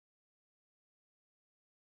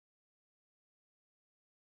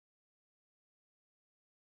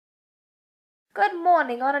Good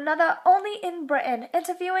morning on another Only in Britain,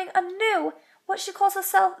 interviewing a new, what she calls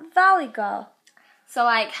herself, Valley Girl. So,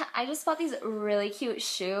 I just bought these really cute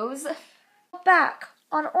shoes. Back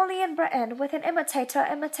on Only in Britain with an imitator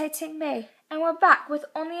imitating me. And we're back with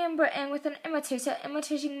Only in Britain with an imitator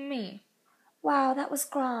imitating me. Wow, that was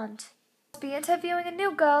grand. I'll be interviewing a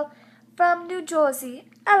new girl from New Jersey.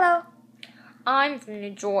 Hello. I'm from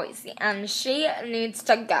New Jersey, and she needs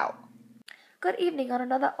to go. Good evening on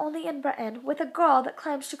another Only in Britain with a girl that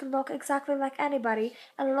claims she can look exactly like anybody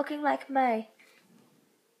and looking like me.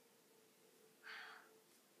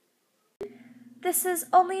 This is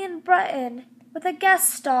Only in Britain with a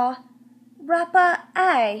guest star, rapper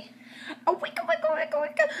A. Oh, wicka, wicka, wicka,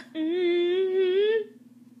 wicka.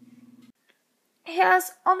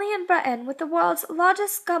 Here's Only in Britain with the world's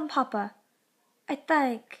largest gum popper, I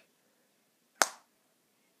think.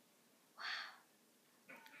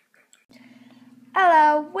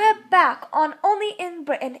 Hello, we're back on Only in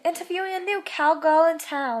Britain interviewing a new cowgirl in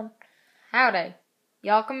town. Howdy.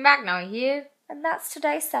 Y'all come back now, here? And that's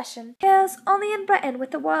today's session. Here's Only in Britain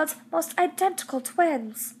with the world's most identical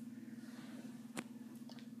twins.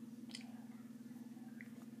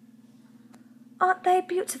 Aren't they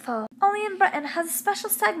beautiful? Only in Britain has a special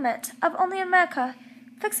segment of Only in America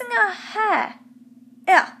fixing her hair.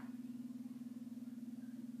 Yeah.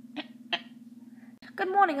 Good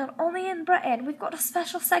morning on Only in Britain. We've got a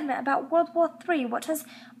special segment about World War III. What has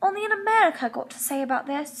Only in America got to say about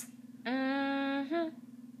this?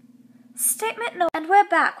 Statement no. And we're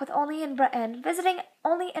back with Only in Britain, visiting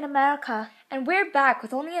Only in America. And we're back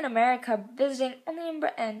with Only in America, visiting Only in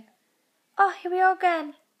Britain. Oh, here we are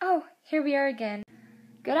again. Oh, here we are again.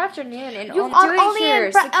 Good afternoon, and You've only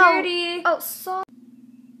here, security. Oh, sorry.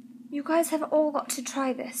 You guys have all got to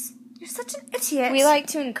try this. You're such an idiot. We like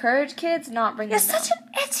to encourage kids, not bring You're them down. such an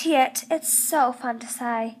idiot. It's so fun to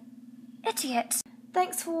say. Idiot.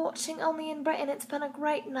 Thanks for watching Only in Britain. It's been a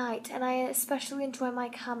great night, and I especially enjoy my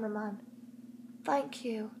cameraman. Thank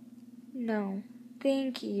you. No,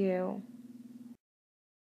 thank you.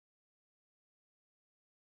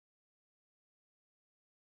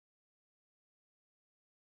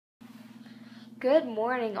 Good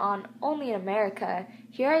morning on Only in America.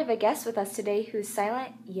 Here I have a guest with us today who's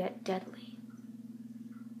silent yet deadly.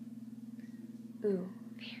 Ooh,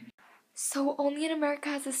 weird. So Only in America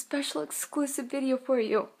has a special exclusive video for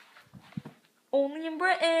you. Only in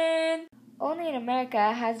Britain! Only in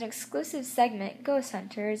America has an exclusive segment, Ghost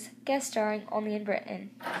Hunters, guest starring Only in Britain.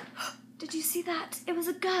 Did you see that? It was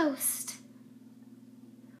a ghost.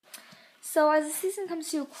 So as the season comes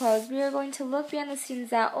to a close, we are going to look behind the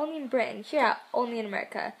scenes at Only in Britain, here at Only in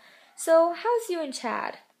America. So how's you and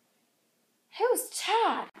Chad? Who's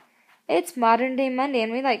Chad? It's Modern Day Monday,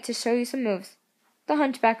 and we'd like to show you some moves. The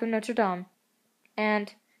Hunchback of Notre Dame.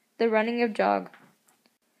 And the Running of Jog.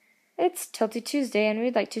 It's Tilty Tuesday, and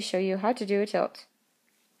we'd like to show you how to do a tilt.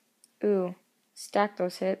 Ooh, stack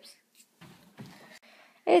those hips.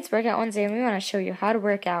 It's Workout Wednesday, and we want to show you how to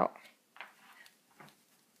work out.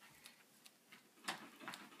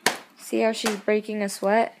 See how she's breaking a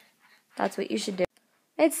sweat? That's what you should do.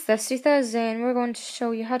 It's Thirsty Thursday, and we're going to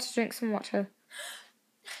show you how to drink some water.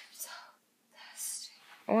 I'm so thirsty.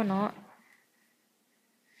 Or not.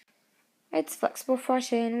 It's Flexible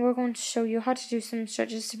Friday, and we're going to show you how to do some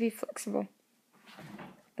stretches to be flexible.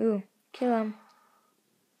 Ooh, kill 'em.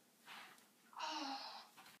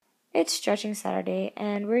 It's Stretching Saturday,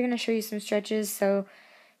 and we're going to show you some stretches so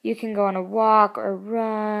you can go on a walk or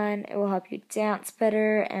run. It will help you dance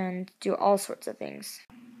better and do all sorts of things.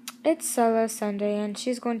 It's Solo Sunday, and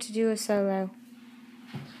she's going to do a solo.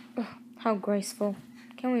 Ugh, how graceful.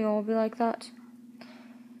 Can we all be like that?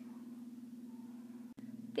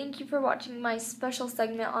 Thank you for watching my special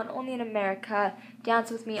segment on Only in America,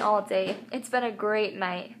 Dance With Me All Day. It's been a great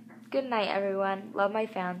night. Good night, everyone. Love my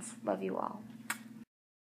fans. Love you all.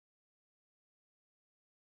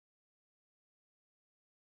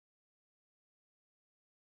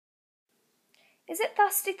 Is it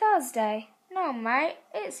Thirsty Thursday? No, mate.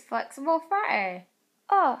 It's Flexible Friday.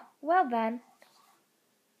 Oh, well then.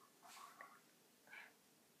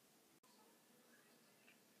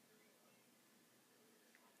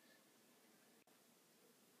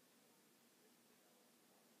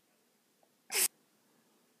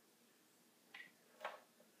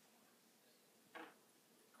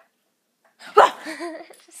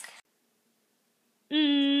 Just